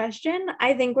from the question,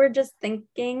 I think we're just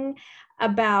thinking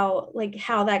about like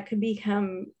how that could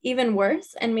become even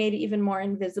worse and made even more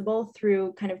invisible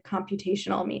through kind of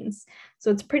computational means.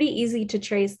 So it's pretty easy to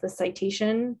trace the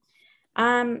citation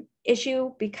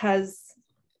issue because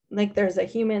like there's a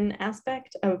human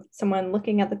aspect of someone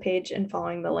looking at the page and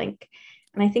following the link.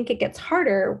 And I think it gets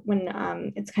harder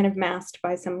when it's kind of masked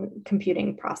by some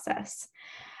computing process.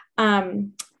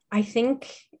 I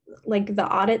think like the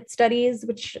audit studies,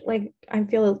 which like I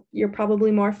feel you're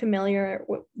probably more familiar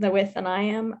with than I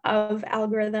am of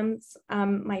algorithms,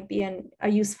 might be a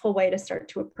useful way to start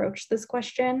to approach this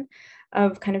question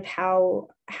of kind of how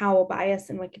bias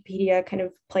in Wikipedia kind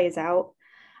of plays out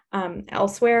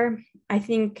elsewhere. I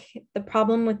think the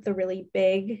problem with the really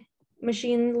big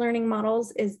machine learning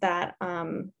models is that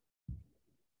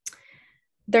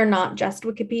they're not just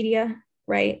Wikipedia,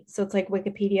 right? So it's like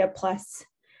Wikipedia plus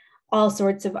all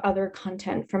sorts of other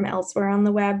content from elsewhere on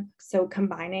the web, so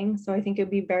combining. So I think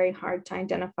it'd be very hard to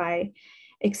identify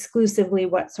exclusively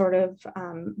what sort of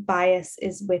bias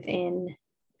is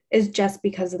just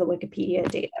because of the Wikipedia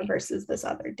data versus this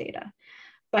other data.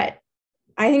 But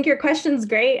I think your question's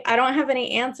great. I don't have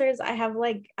any answers.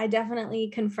 I definitely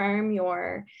confirm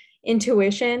your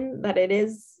intuition that it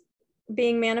is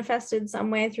being manifested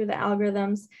some way through the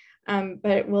algorithms.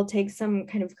 But it will take some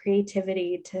kind of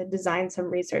creativity to design some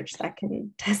research that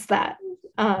can test that.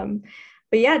 But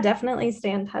yeah, definitely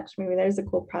stay in touch. Maybe there's a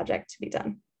cool project to be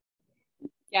done.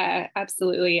 Yeah,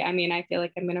 absolutely. I mean, I feel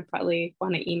like I'm going to probably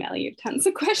want to email you tons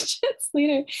of questions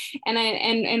later.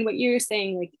 And what you're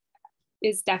saying like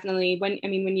is definitely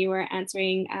when you were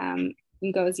answering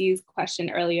Ngozi's question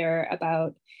earlier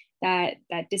about that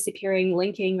disappearing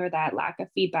linking or that lack of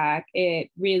feedback,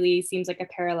 it really seems like a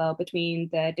parallel between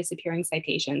the disappearing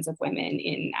citations of women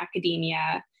in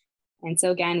academia. And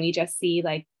so again, we just see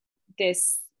like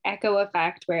this echo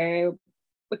effect where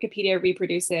Wikipedia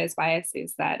reproduces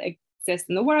biases that exist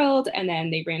in the world, and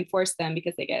then they reinforce them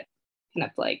because they get kind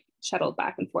of like shuttled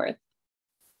back and forth.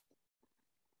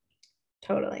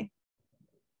 Totally.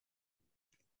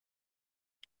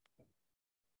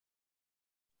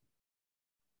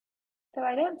 So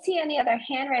I don't see any other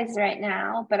hand raises right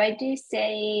now, but I do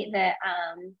say that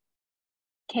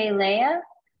Kaylea,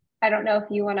 I don't know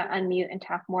if you want to unmute and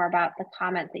talk more about the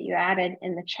comment that you added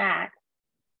in the chat.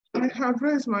 I have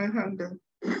raised my hand.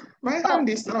 My hand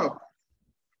is up.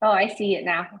 Oh, I see it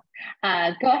now.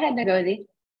 Go ahead, Ngozi.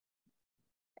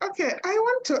 Okay, I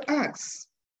want to ask,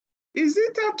 is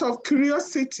it out of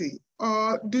curiosity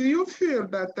or do you feel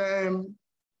that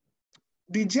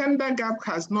the gender gap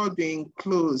has not been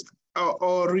closed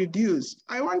or reduced?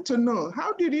 I want to know,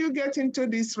 how did you get into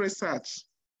this research?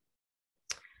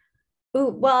 Ooh,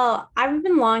 well, I've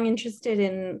been long interested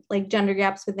in like gender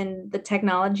gaps within the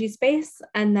technology space,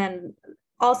 and then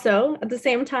also at the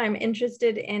same time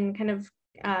interested in kind of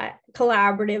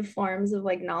collaborative forms of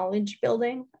like knowledge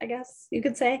building, I guess you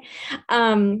could say.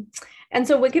 And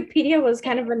so Wikipedia was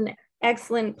kind of an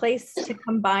excellent place to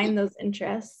combine those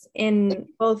interests in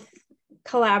both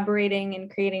collaborating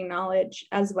and creating knowledge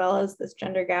as well as this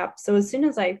gender gap. So as soon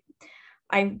as I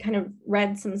kind of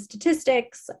read some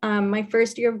statistics, my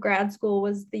first year of grad school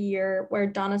was the year where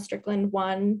Donna Strickland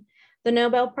won the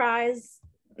Nobel Prize,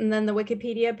 and then the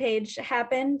Wikipedia page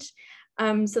happened.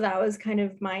 So that was kind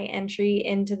of my entry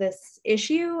into this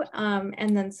issue,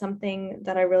 and then something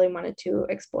that I really wanted to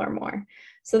explore more.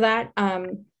 So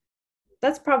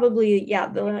that's probably, yeah,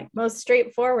 the like, most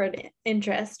straightforward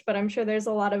interest, but I'm sure there's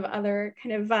a lot of other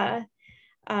kind of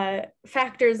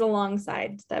factors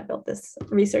alongside that built this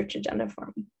research agenda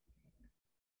for me.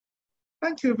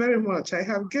 Thank you very much. I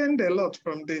have gained a lot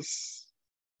from this.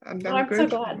 And I'm so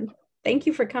glad. Thank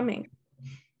you for coming.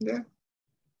 Yeah.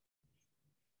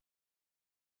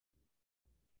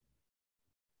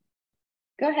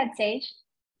 Go ahead, Sage.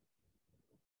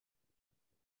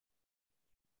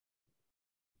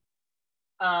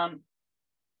 I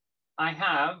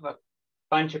have a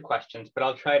bunch of questions, but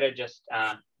I'll try to just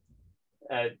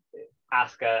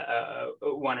ask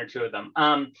one or two of them.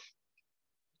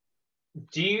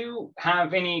 Do you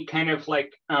have any kind of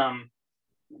like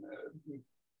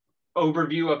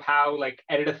overview of how like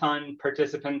edit-a-thon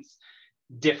participants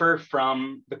differ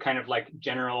from the kind of like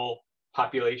general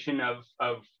population of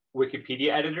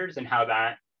Wikipedia editors, and how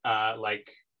that like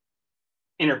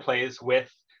interplays with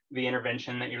the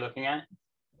intervention that you're looking at?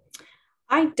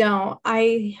 I don't.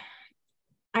 I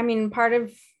mean, part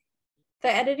of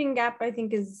the editing gap, I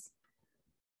think, is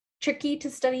tricky to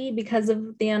study because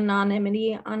of the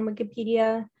anonymity on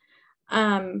Wikipedia.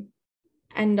 And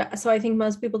so I think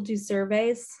most people do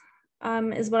surveys,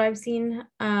 is what I've seen,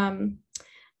 to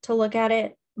look at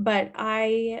it. But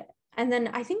and then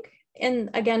I think, and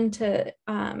again, to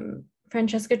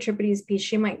Francesca Tripoti's piece,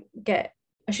 she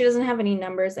doesn't have any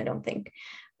numbers, I don't think,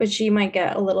 but she might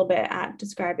get a little bit at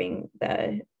describing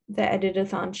the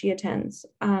edit-a-thon she attends.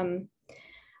 But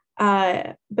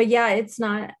yeah, it's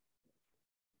not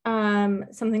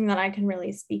something that I can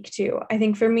really speak to. I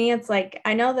think for me, it's like,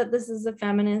 I know that this is a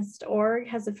feminist org,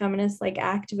 has a feminist like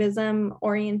activism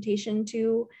orientation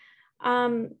to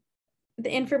the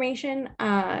information,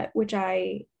 which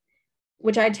I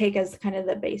take as kind of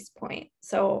the base point.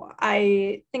 So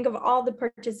I think of all the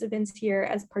participants here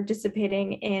as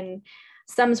participating in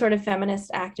some sort of feminist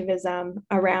activism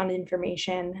around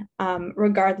information,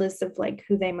 regardless of like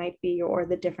who they might be or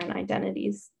the different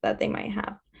identities that they might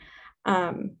have.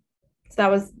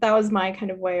 So that was my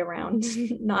kind of way around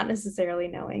not necessarily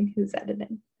knowing who's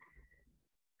editing.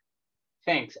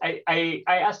 Thanks. I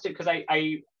asked it because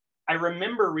I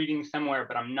remember reading somewhere,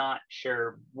 but I'm not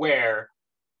sure where,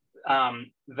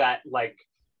 that like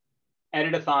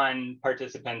edit-a-thon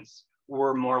participants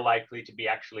were more likely to be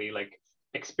actually like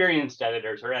experienced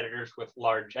editors or editors with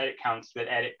large edit counts that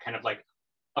edit kind of like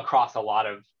across a lot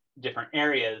of different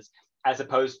areas, as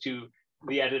opposed to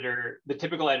the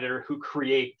typical editor who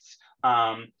creates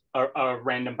a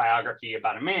random biography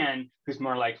about a man, who's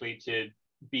more likely to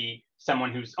be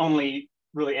someone who's only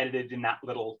really edited in that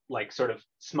little like sort of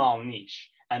small niche,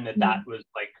 and that was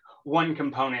like one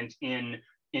component in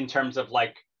terms of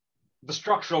like the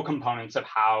structural components of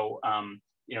how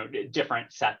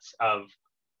different sets of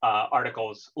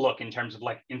articles look in terms of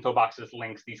like info boxes,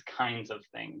 links, these kinds of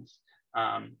things.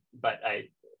 But I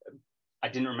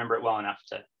didn't remember it well enough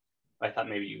to. I thought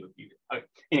maybe you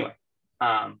anyway.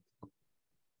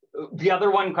 The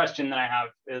other one question that I have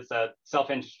is a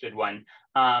self-interested one.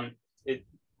 How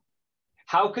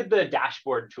could the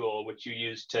dashboard tool, which you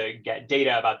use to get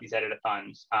data about these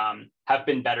edit-a-thons, have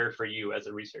been better for you as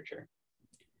a researcher?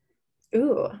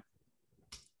 Ooh.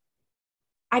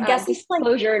 I guess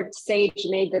disclosure, Sage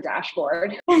made the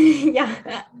dashboard.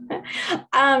 Yeah.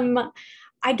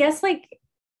 I guess like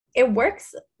it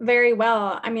works very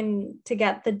well. I mean, to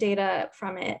get the data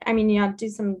from it. I mean, you have to do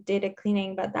some data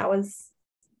cleaning, but that was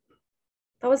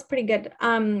pretty good.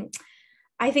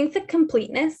 I think the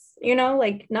completeness,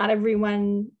 like not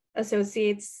everyone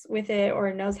associates with it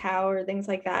or knows how or things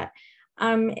like that,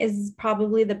 is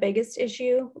probably the biggest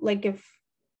issue. Like if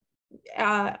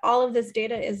all of this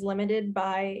data is limited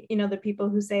by, the people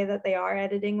who say that they are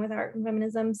editing with art and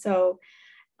feminism. So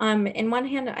in one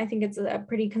hand, I think it's a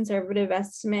pretty conservative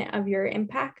estimate of your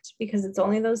impact because it's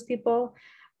only those people.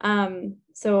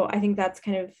 So I think that's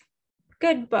kind of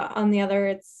good, but on the other,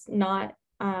 it's not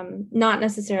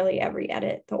necessarily every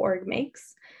edit the org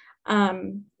makes.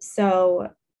 So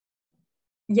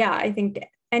yeah, I think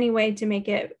any way to make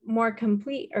it more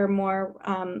complete or more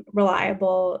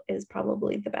reliable is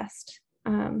probably the best.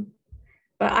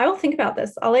 But I will think about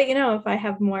this. I'll let you know if I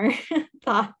have more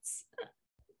thoughts.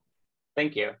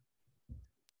 Thank you.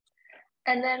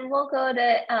 And then we'll go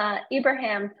to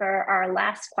Ibrahim for our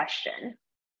last question.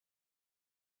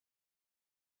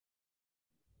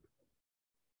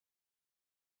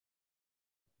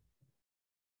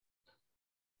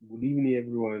 Good evening,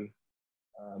 everyone.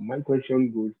 My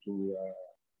question goes to,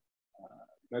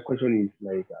 my question is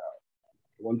like,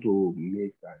 I want to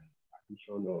make an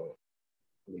addition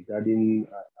regarding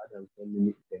art and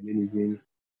feminism.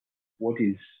 What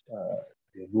is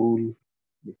the role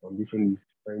the foundation is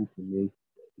trying to make,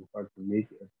 in fact, to make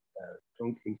a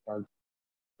strong impact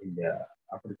in the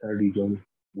African region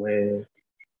where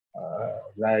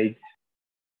rights,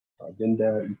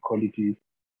 gender equality is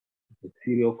a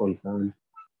serious concern.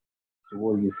 So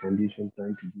what is the foundation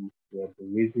trying to do? We have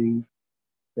been raising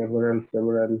several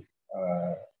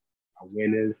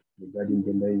awareness regarding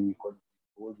gender inequality.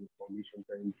 What is the foundation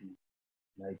trying to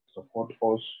like support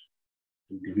us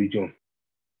in the region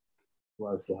so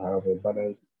as to have a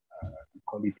balanced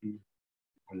equality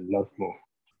and lots more.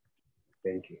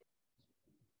 Thank you.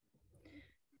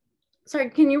 Sorry,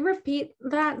 can you repeat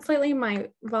that slightly? My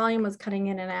volume was cutting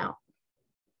in and out.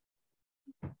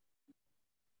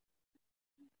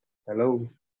 Hello.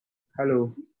 Can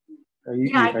you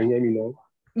hear me now?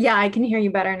 Yeah, I can hear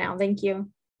you better now. Thank you.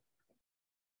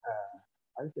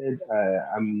 I said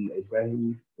I'm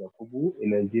Ibrahim Yakubu, a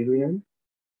Nigerian.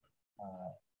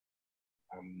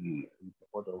 I'm in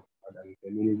support of art and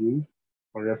feminism,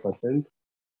 100%.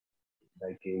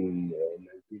 Like in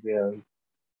Nigeria,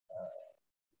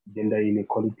 gender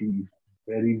inequality is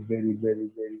very, very, very,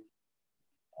 very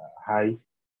high.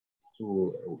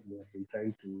 So we have been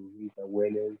trying to raise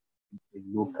awareness in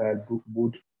local,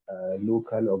 both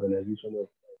local organization of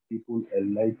people,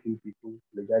 enlightening people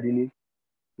regarding it.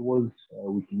 Towards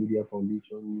Wikimedia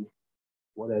Foundation,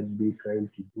 what are they trying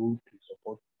to do to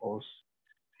support us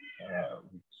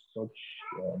with such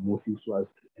motives so as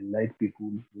to enlighten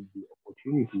people with the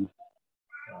opportunity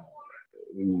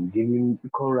in giving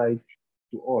equal rights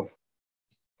to all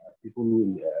people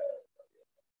in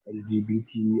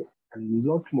LGBT and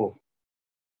lot more,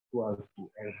 so as to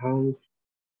enhance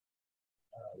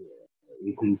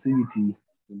inclusivity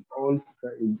in all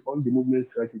the movement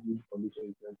strategies the foundation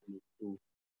is trying to make. So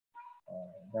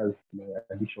that's my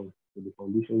addition. So the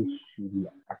foundation should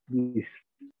at least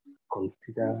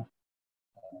consider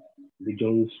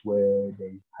regions where there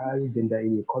is high gender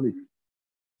inequality.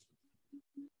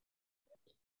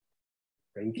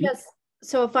 Thank you. Yes.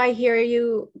 So if I hear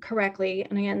you correctly,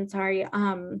 and again, sorry,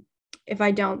 if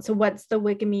I don't, so what's the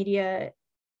Wikimedia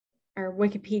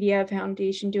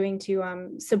Foundation doing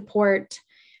to support,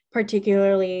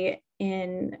 particularly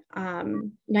in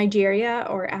Nigeria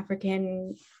or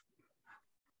African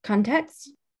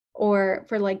context, or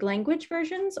for like language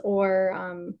versions,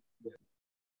 or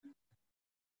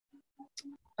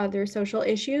other social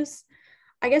issues?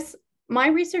 I guess my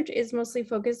research is mostly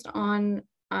focused on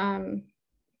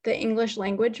the English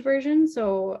language version,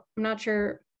 so I'm not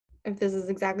sure if this is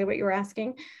exactly what you were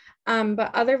asking.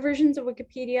 But other versions of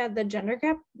Wikipedia, the gender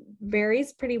gap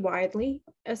varies pretty widely,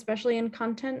 especially in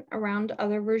content around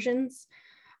other versions.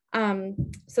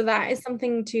 So that is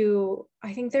something to,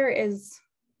 I think there is,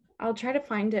 I'll try to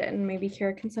find it and maybe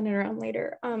Kira can send it around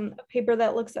later, a paper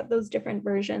that looks at those different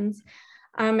versions.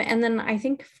 And then I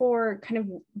think for kind of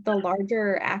the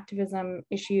larger activism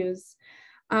issues,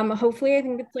 hopefully I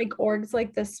think it's like orgs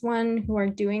like this one who are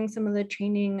doing some of the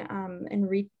training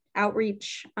and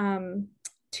outreach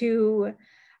to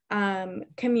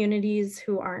communities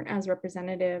who aren't as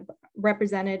represented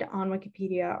on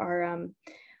Wikipedia are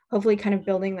hopefully kind of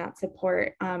building that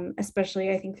support,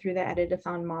 especially I think through the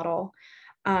edit-a-thon model.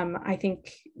 I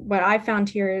think what I found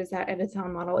here is that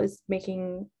edit-a-thon model is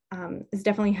making, is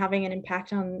definitely having an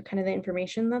impact on kind of the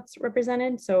information that's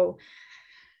represented. So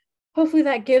hopefully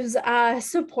that gives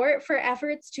support for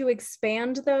efforts to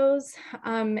expand those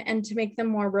and to make them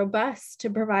more robust, to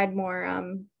provide more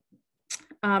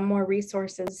more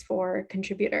resources for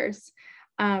contributors.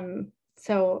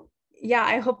 So yeah,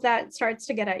 I hope that starts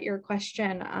to get at your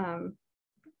question.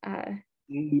 Actually,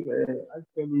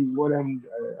 what I'm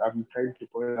trying to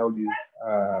point out is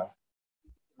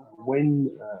when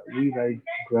we write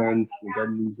grants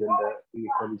regarding gender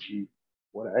inequality,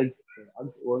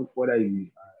 I'm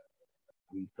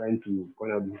trying to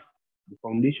point out is the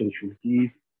foundation should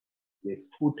give the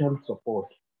total support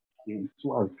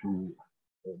so as to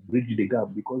bridge the gap,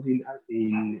 because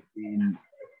in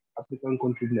African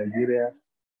countries, Nigeria,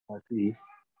 I say,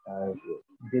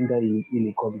 gender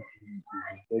inequality is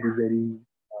very, very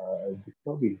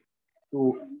disturbing.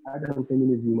 So Adam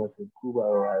feminism as a group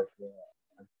or as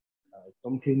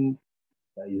something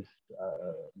that is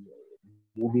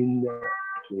moving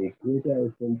to a greater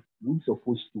extent, we're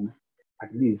supposed to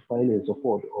at least find a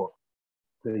support or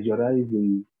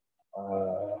pressurizing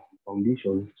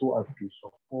foundations so as to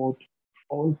support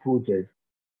all projects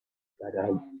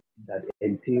that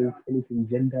entails anything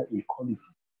gender equality,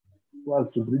 so as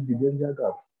to bridge the gender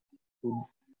gap. So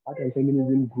Art and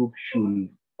Feminism group should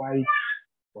fight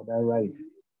for that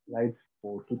right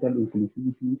for total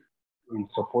inclusivity in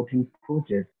supporting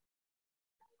projects.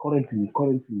 Currently,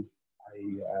 I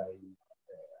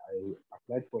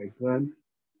applied for a grant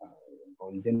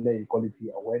on gender equality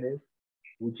awareness,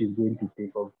 which is going to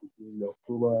take off between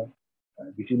October,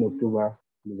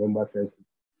 November 30.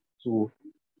 So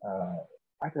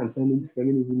Art and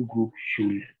Feminism group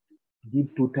should give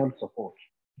total support,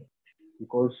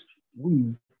 because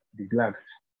we, the blacks,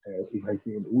 if I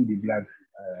say we, the blacks,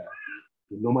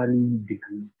 we normally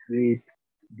degrade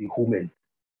the women,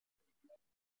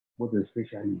 most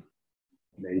especially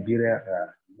Nigeria,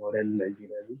 northern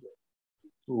Nigeria region.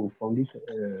 So foundation,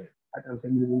 Art and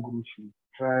Feminism group should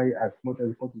try as much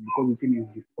as possible, because we think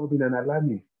it's disturbing and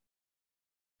alarming.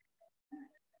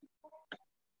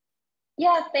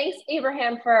 Yeah, thanks,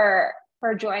 Abraham, for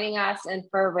joining us and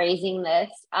for raising this.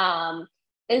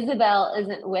 Isabelle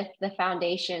isn't with the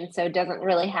foundation, so doesn't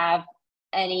really have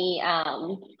any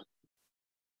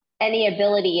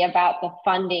ability about the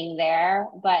funding there,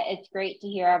 but it's great to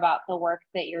hear about the work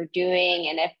that you're doing.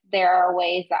 And if there are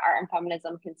ways that Art and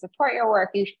Feminism can support your work,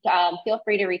 you feel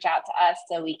free to reach out to us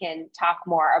so we can talk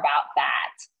more about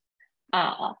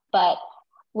that. But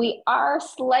We are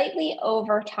slightly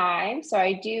over time, so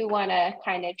I do want to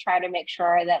kind of try to make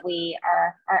sure that we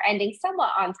are ending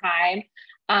somewhat on time.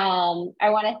 I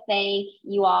want to thank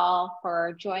you all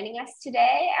for joining us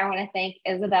today. I want to thank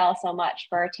Isabelle so much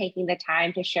for taking the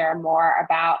time to share more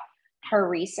about her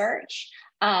research.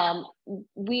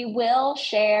 We will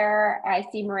share, I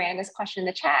see Miranda's question in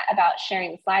the chat about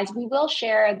sharing the slides. We will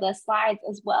share the slides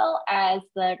as well as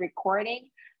the recording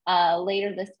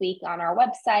later this week on our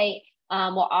website.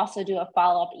 We'll also do a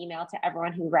follow-up email to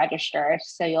everyone who registered.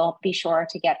 So you'll be sure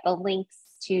to get the links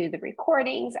to the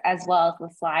recordings as well as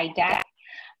the slide deck.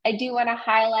 I do want to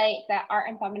highlight that Art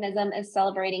and Feminism is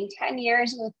celebrating 10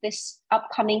 years with this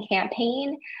upcoming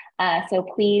campaign. So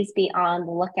please be on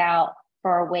the lookout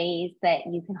for ways that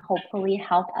you can hopefully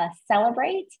help us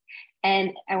celebrate.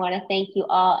 And I want to thank you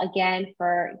all again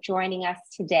for joining us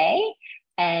today.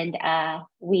 And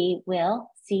we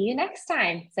will see you next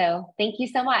time. So thank you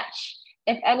so much.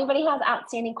 If anybody has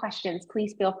outstanding questions,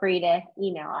 please feel free to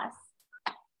email us.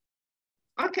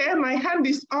 Okay, my hand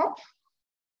is up.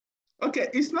 Okay,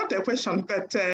 it's not a question, but